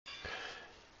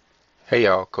Hey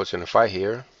y'all, Coach in the Fight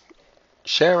here,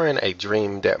 sharing a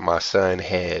dream that my son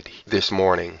had this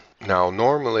morning. Now,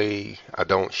 normally I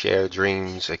don't share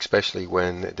dreams, especially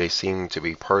when they seem to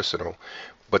be personal,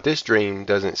 but this dream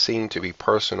doesn't seem to be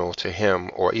personal to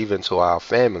him or even to our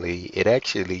family. It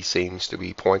actually seems to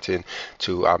be pointing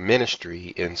to our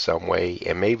ministry in some way,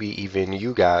 and maybe even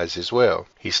you guys as well.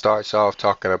 He starts off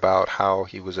talking about how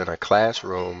he was in a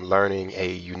classroom learning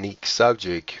a unique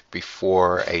subject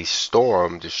before a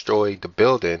storm destroyed the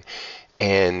building,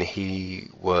 and he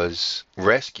was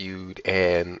rescued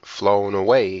and flown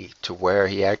away to where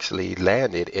he actually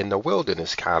landed in the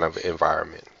wilderness kind of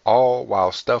environment, all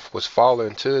while stuff was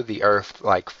falling to the earth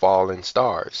like falling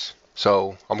stars.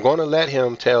 So I'm going to let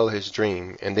him tell his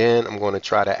dream, and then I'm going to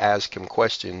try to ask him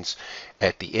questions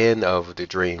at the end of the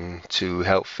dream to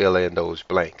help fill in those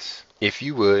blanks. If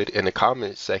you would, in the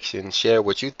comments section, share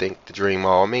what you think the dream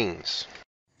all means.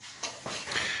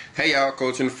 Hey y'all,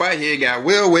 Coach in the Fight here. Got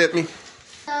Will with me.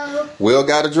 Will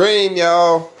got a dream,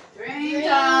 y'all. Dream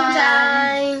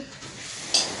time.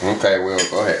 Okay, Will,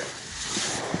 go ahead.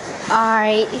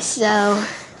 Alright, so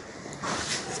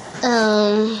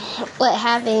what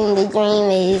happened in the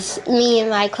dream is me and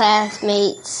my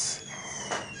classmates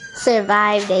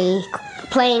survived a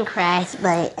plane crash,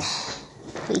 but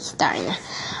we starting now.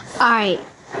 Alright,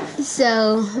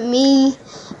 so me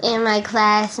and my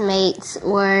classmates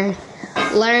were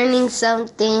learning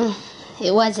something.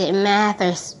 It wasn't math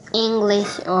or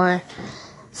English or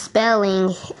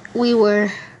spelling. We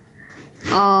were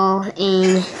all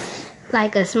in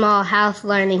like a small house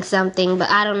learning something, but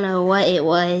I don't know what it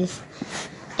was.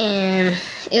 And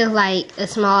it was like a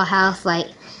small house, like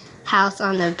House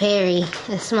on the Prairie,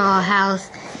 a small house.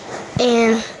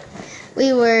 And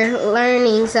we were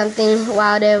learning something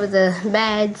while there was a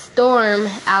bad storm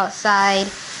outside.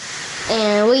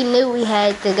 And we knew we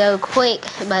had to go quick,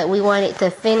 but we wanted to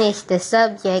finish the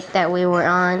subject that we were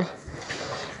on.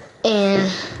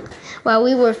 And while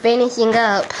we were finishing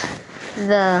up,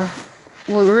 the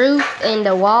roof and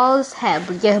the walls had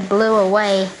just blew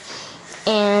away,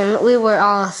 and we were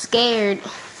all scared.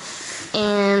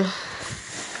 And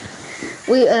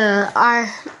our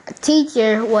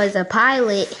teacher was a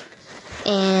pilot,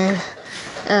 and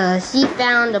she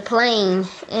found a plane,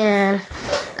 and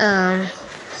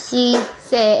she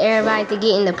said everybody to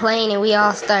get in the plane, and we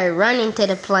all started running to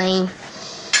the plane.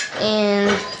 And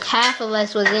half of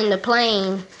us was in the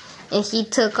plane, and she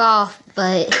took off,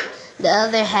 but the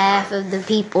other half of the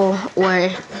people were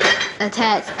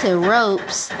attached to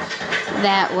ropes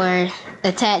that were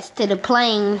attached to the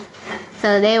plane,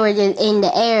 so they were just in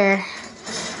the air.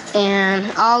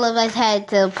 And all of us had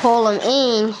to pull them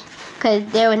in because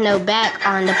there was no back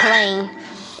on the plane,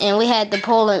 and we had to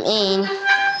pull them in.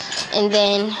 And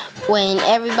then when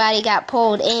everybody got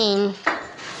pulled in,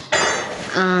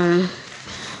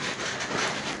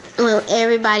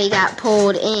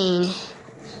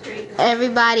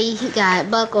 everybody got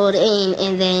buckled in,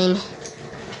 and then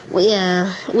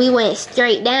we went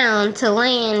straight down to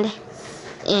land,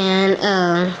 and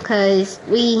cause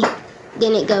we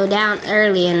didn't go down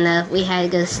early enough, we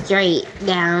had to go straight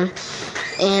down,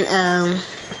 and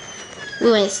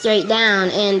we went straight down,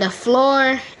 and the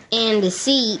floor and the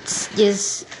seats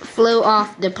just flew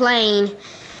off the plane,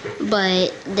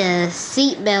 but the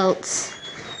seat belts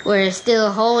were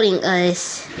still holding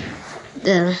us.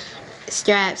 The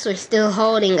straps were still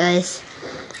holding us.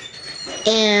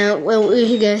 And when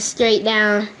we go straight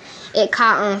down, it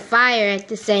caught on fire at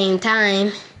the same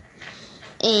time.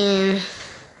 And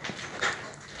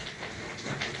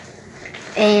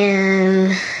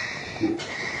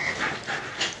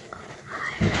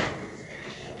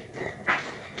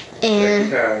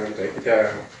Take your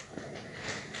time.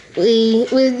 we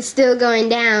were still going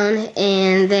down,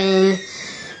 and then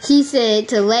he said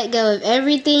to let go of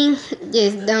everything,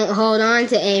 just don't hold on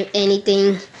to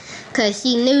anything, because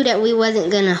she knew that we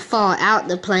wasn't going to fall out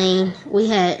the plane. We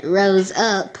had rose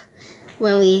up.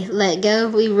 When we let go,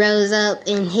 we rose up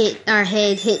and our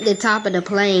heads hit the top of the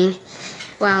plane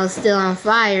while it was still on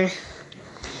fire.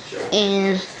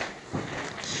 And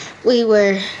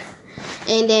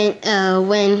then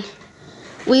when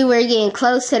we were getting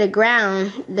close to the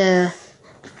ground, the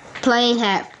plane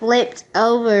had flipped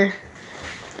over,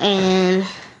 and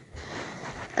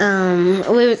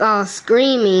we was all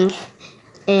screaming.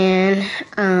 And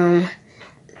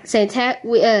since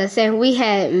we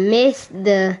had missed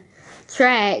the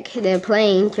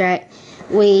plane track,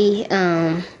 we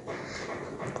were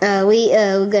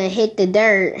gonna hit the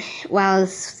dirt while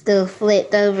it's still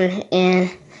flipped over,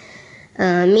 and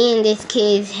me and this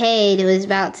kid's head was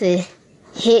about to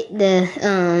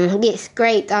get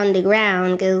scraped on the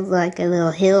ground. It was like a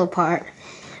little hill part,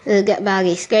 about to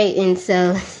get scraped, and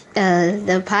so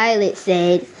the pilot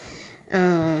said,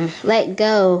 let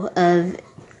go of,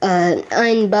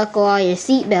 unbuckle all your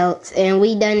seatbelts, and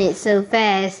we done it so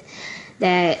fast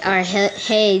that our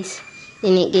heads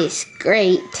didn't get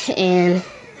scraped, and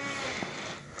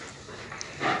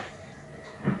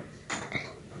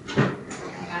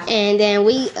then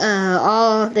we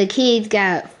all the kids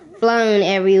got flown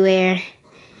everywhere,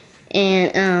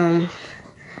 and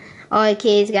all the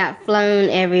kids got flown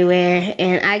everywhere,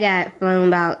 and I got flown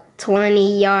about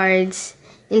 20 yards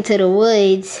into the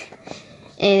woods.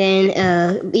 And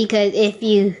then because if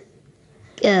you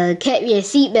kept your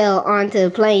seatbelt onto the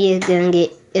plane, you're gonna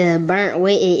get burnt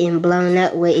with it and blown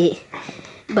up with it,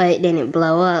 but it didn't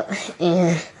blow up.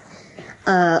 And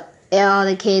all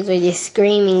the kids were just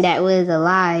screaming that we was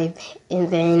alive, and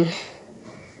then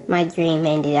my dream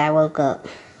ended. I woke up.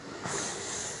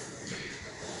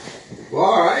 Well,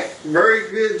 all right, very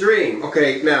good dream.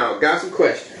 Okay, now got some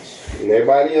questions, and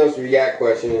everybody else, if you got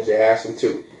questions, you ask them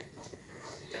too.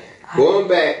 Going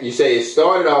back, you say it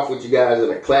started off with you guys in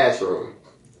a classroom.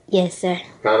 Yes, sir.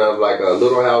 Kind of like a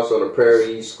little house on the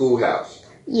prairie, schoolhouse.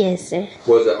 Yes, sir.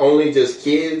 Was it only just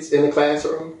kids in the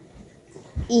classroom?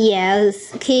 Yeah, it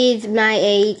was kids my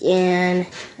age and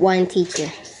one teacher.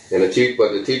 And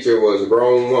but the teacher was a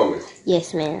grown woman?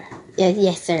 Yes, ma'am.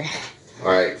 Yes, sir.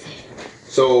 All right.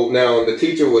 So now the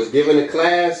teacher was giving a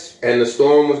class and the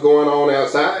storm was going on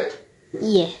outside?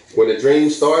 Yeah. When the dream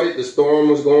started, the storm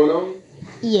was going on?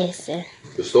 Yes, sir.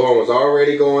 The storm was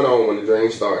already going on when the dream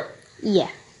started? Yeah.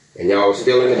 And y'all was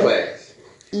still in the class?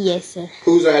 Yes, sir.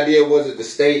 Whose idea was it to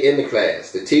stay in the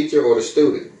class, the teacher or the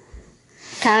student?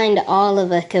 Kind of all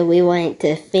of us, because we wanted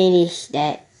to finish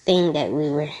that thing that we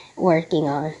were working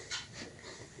on.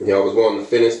 Y'all was wanting to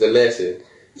finish the lesson.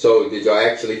 So did y'all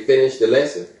actually finish the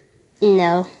lesson?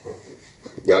 No.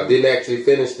 Y'all didn't actually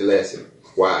finish the lesson.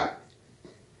 Why?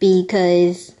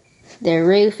 Because the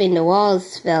roof and the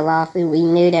walls fell off, and we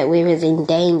knew that we was in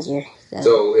danger.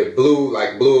 So it blew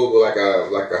like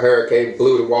a hurricane,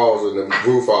 blew the walls and the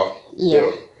roof off.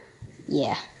 Yeah.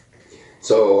 Yeah.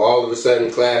 So all of a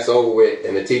sudden, class over with,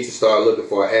 and the teacher started looking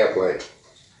for an airplane.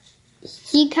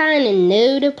 She kind of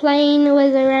knew the plane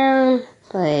was around,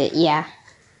 but yeah.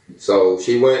 So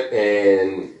she went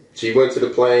to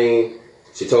the plane.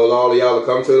 She told all of y'all to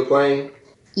come to the plane.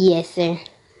 Yes, sir.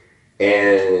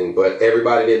 But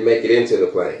everybody didn't make it into the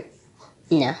plane.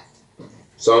 No.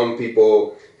 Some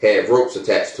people had ropes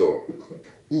attached to them.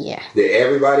 Yeah. Did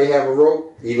everybody have a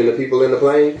rope, even the people in the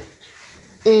plane?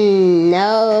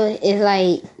 No, it's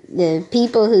like the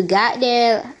people who got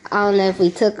there, I don't know if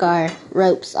we took our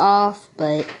ropes off,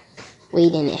 but we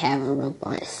didn't have a rope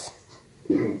on us.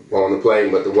 On the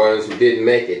plane, but the ones who didn't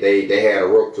make it, they had a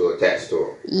rope to attach to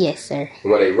them. Yes, sir.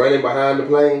 And were they running behind the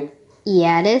plane?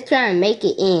 Yeah, they was trying to make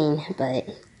it in, but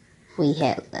we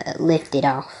had lifted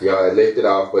off. Y'all had lifted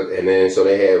off, so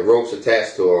they had ropes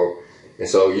attached to them. And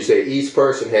so you say each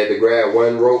person had to grab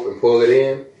one rope and pull it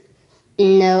in?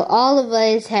 No, all of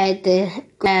us had to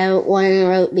grab one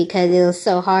rope because it was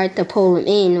so hard to pull them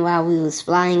in while we was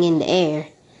flying in the air.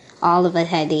 All of us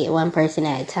had to get one person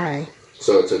at a time.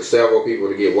 So it took several people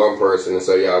to get one person, and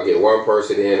so y'all get one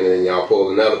person in, and then y'all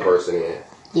pull another person in.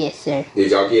 Yes, sir. Did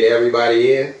y'all get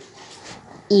everybody in?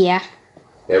 Yeah.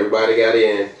 Everybody got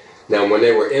in. Now, when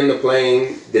they were in the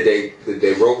plane, did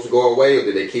the ropes go away, or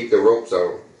did they keep the ropes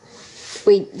on?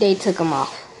 They took them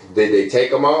off. Did they take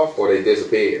them off, or they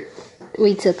disappeared?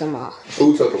 We took them off.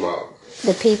 Who took them off?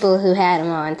 The people who had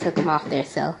them on took them off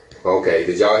themselves. Okay.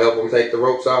 Did y'all help them take the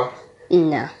ropes off?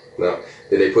 No. No.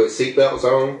 Did they put seatbelts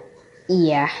on?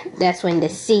 Yeah. That's when the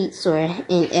seats were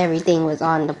and everything was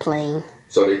on the plane.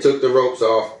 So they took the ropes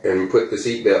off and put the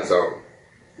seatbelts on?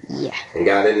 Yeah. And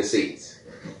got in the seats?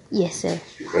 Yes, sir.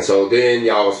 And so then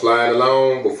y'all was flying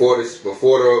along before the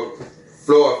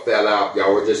floor fell out.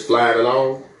 Y'all were just flying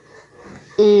along?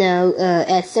 No,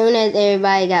 as soon as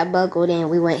everybody got buckled in,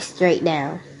 we went straight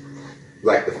down.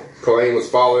 Like the plane was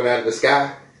falling out of the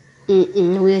sky? We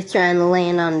was trying to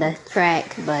land on the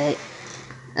track, but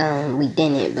we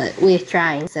didn't. But we was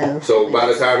trying. So by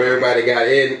the time everybody got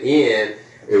in,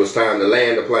 it was time to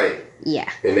land the plane.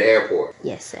 Yeah. In the airport.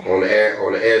 Yes, sir. On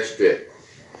the airstrip.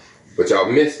 But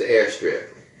y'all missed the airstrip.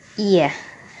 Yeah.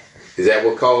 Is that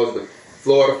what caused the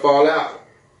floor to fall out?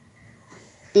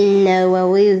 No,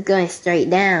 well, we was going straight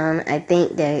down. I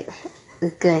think that it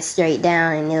was going straight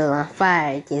down and it was on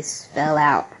fire. It just fell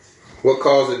out. What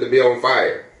caused it to be on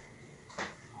fire?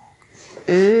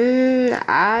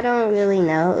 I don't really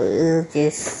know. It was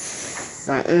just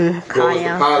something caught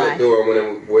on fire.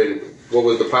 What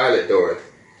was the pilot doing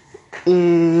She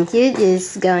was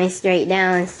just going straight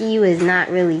down. She was not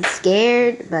really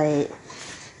scared, but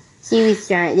she was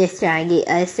trying to get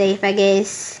us safe, I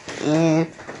guess. And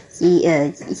she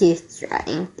was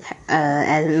trying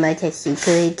as much as she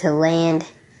could to land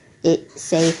it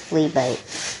safely, but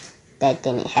that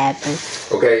didn't happen.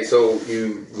 Okay, so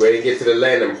you didn't get to the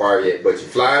landing part yet, but you're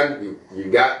flying.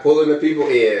 You got pulling the people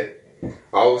in.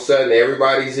 All of a sudden,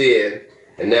 everybody's in.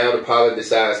 And now the pilot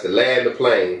decides to land the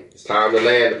plane. It's time to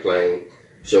land the plane.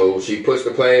 So she puts the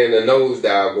plane in the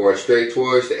nosedive going straight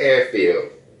towards the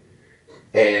airfield.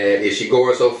 And is she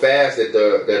going so fast that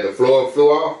the floor flew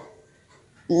off?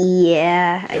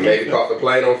 Yeah. And maybe caught the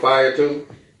plane on fire too?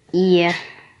 Yeah.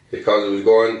 Because it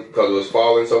was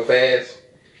falling so fast?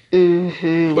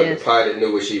 Mm-hmm. But the pilot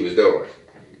knew what she was doing.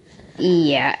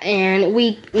 Yeah, and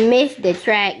we missed the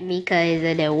track because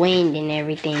of the wind and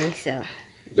everything, so.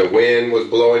 The wind was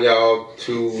blowing y'all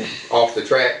off the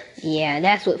track? Yeah,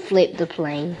 that's what flipped the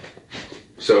plane.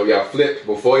 So y'all flipped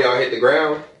before y'all hit the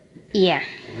ground? Yeah.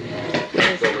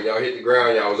 So when y'all hit the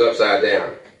ground, y'all was upside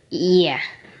down? Yeah.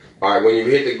 Alright, when you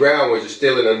hit the ground, was you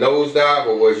still in a nosedive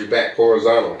or was your back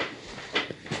horizontal?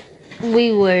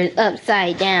 We were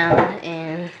upside down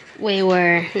and we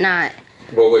were not.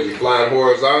 But was you flying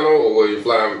horizontal or was you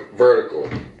flying vertical?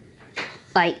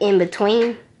 Like in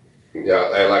between?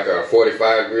 Yeah, at like a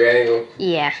 45-degree angle?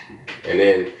 Yeah. And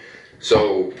then,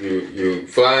 so you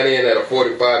flying in at a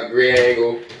 45-degree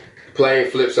angle,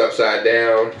 plane flips upside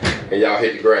down, and y'all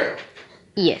hit the ground?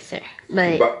 Yes, sir.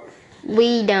 But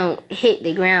we don't hit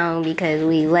the ground because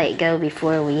we let go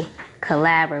before we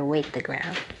collaborate with the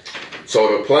ground.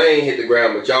 So the plane hit the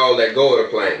ground, but y'all let go of the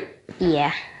plane?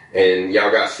 Yeah. And y'all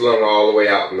got slung all the way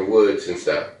out in the woods and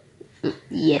stuff?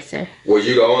 Yes, sir. Was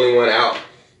you the only one out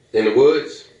in the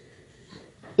woods?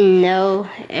 No,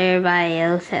 everybody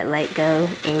else had let go.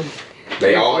 And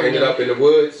they all ended up in the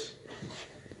woods?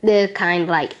 They're kind of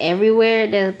like everywhere.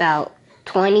 There's about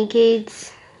 20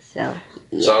 kids. So,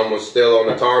 yeah. Some was still on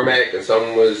the tarmac and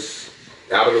some was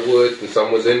out of the woods and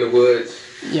some was in the woods?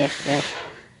 Yes, sir.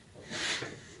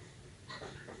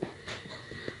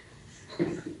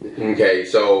 Okay,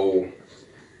 so,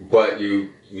 but you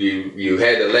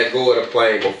had to let go of the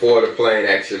plane before the plane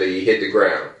actually hit the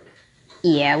ground?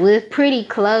 Yeah, we were pretty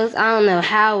close. I don't know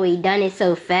how we done it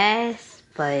so fast,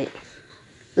 but it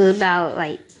was about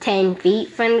like 10 feet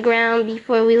from the ground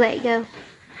before we let go.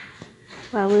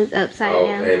 While we was upside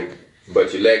down.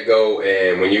 But you let go,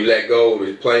 and when you let go,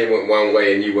 the plane went one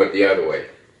way and you went the other way?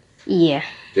 Yeah.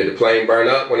 Did the plane burn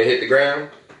up when it hit the ground?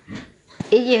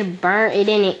 It just burnt. It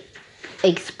didn't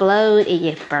explode. It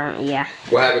just burnt, yeah.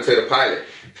 What happened to the pilot?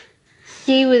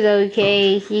 She was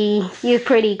okay. She was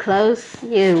pretty close. She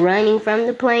was running from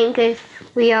the plane because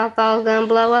we all thought it was going to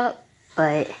blow up.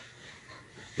 But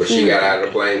she got out of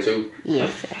the plane too?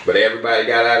 Yes, sir. But everybody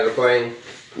got out of the plane?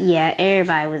 Yeah,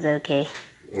 everybody was okay.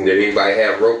 And did anybody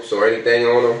have ropes or anything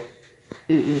on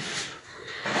them?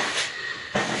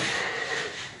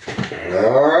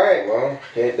 Alright, well,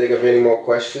 can't think of any more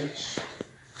questions.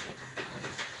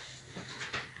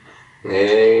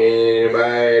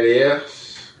 Anybody else?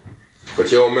 But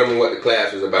you don't remember what the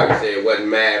class was about. You said it wasn't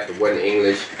math, it wasn't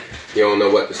English. You don't know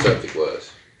what the subject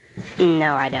was.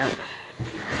 No, I don't.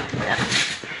 No.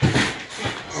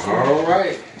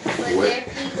 Alright. Was there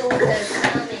people to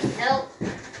come and help?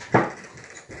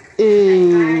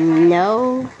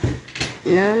 No.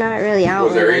 No, not really.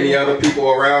 Was there any other people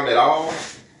around at all?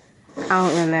 I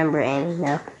don't remember any,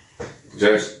 no.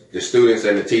 Just the students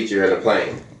and the teacher and the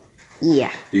plane?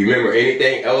 Yeah. Do you remember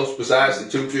anything else besides the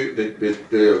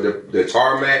the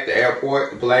tarmac, the airport,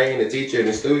 the plane, the teacher, and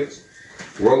the students?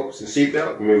 Ropes and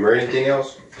seatbelt? Remember anything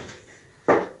else?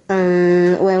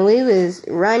 When we was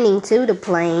running to the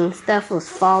plane, stuff was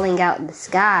falling out of the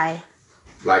sky.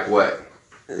 Like what?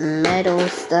 Metal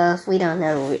stuff. We don't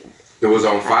know. It was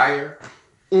on fire?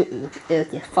 It was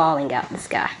just falling out of the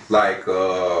sky. Like,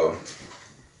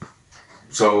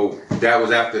 so that was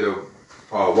after the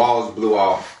walls blew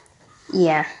off?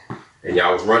 Yeah. And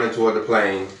y'all was running toward the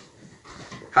plane.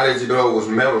 How did you know it was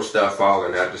metal stuff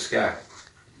falling out of the sky?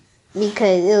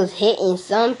 Because it was hitting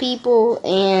some people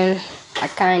and I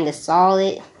kind of saw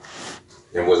it.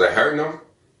 And was it hurting them?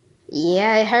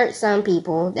 Yeah, it hurt some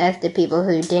people. That's the people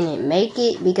who didn't make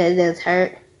it because it was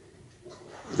hurt.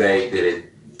 Did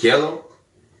it kill them?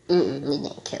 It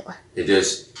didn't kill them.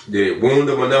 Did it wound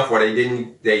them enough where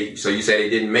so you say they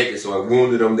didn't make it, so it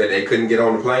wounded them that they couldn't get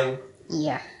on the plane?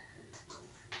 Yeah.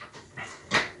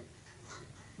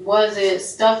 Was it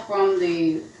stuff from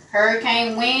the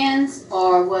hurricane winds,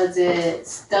 or was it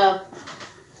stuff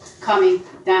coming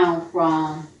down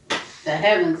from the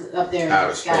heavens up there in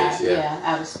the sky? Space, yeah.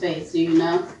 Out of space. Do you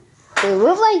know? It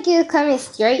looked like it was coming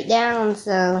straight down,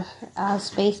 so out of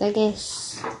space, I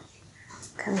guess.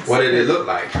 What did it look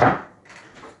like? I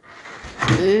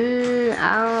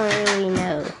don't really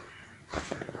know.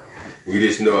 We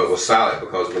just know it was solid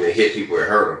because when it hit people, it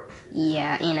hurt them.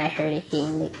 Yeah, and I heard it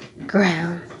hitting the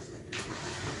ground.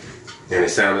 And it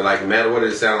sounded like metal. What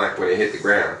did it sound like when it hit the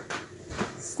ground?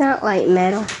 It's not like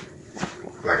metal.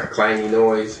 Like a clangy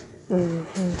noise?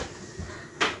 Mm-hmm.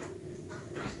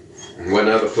 What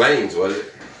other planes was it?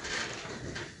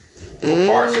 What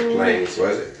parts of planes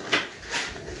was it?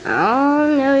 I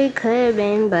don't know, it could have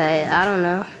been, but I don't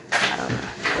know.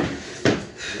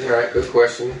 Alright, good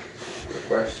question. Good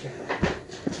question.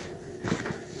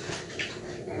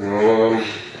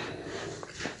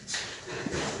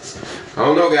 I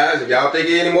don't know, guys. If y'all think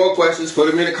of any more questions, put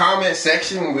them in the comment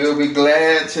section. We'll be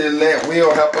glad to let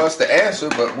Will help us to answer.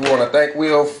 But we want to thank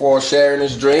Will for sharing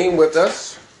his dream with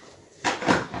us.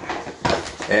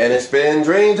 And it's been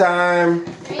dream time.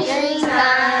 Dream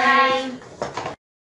time.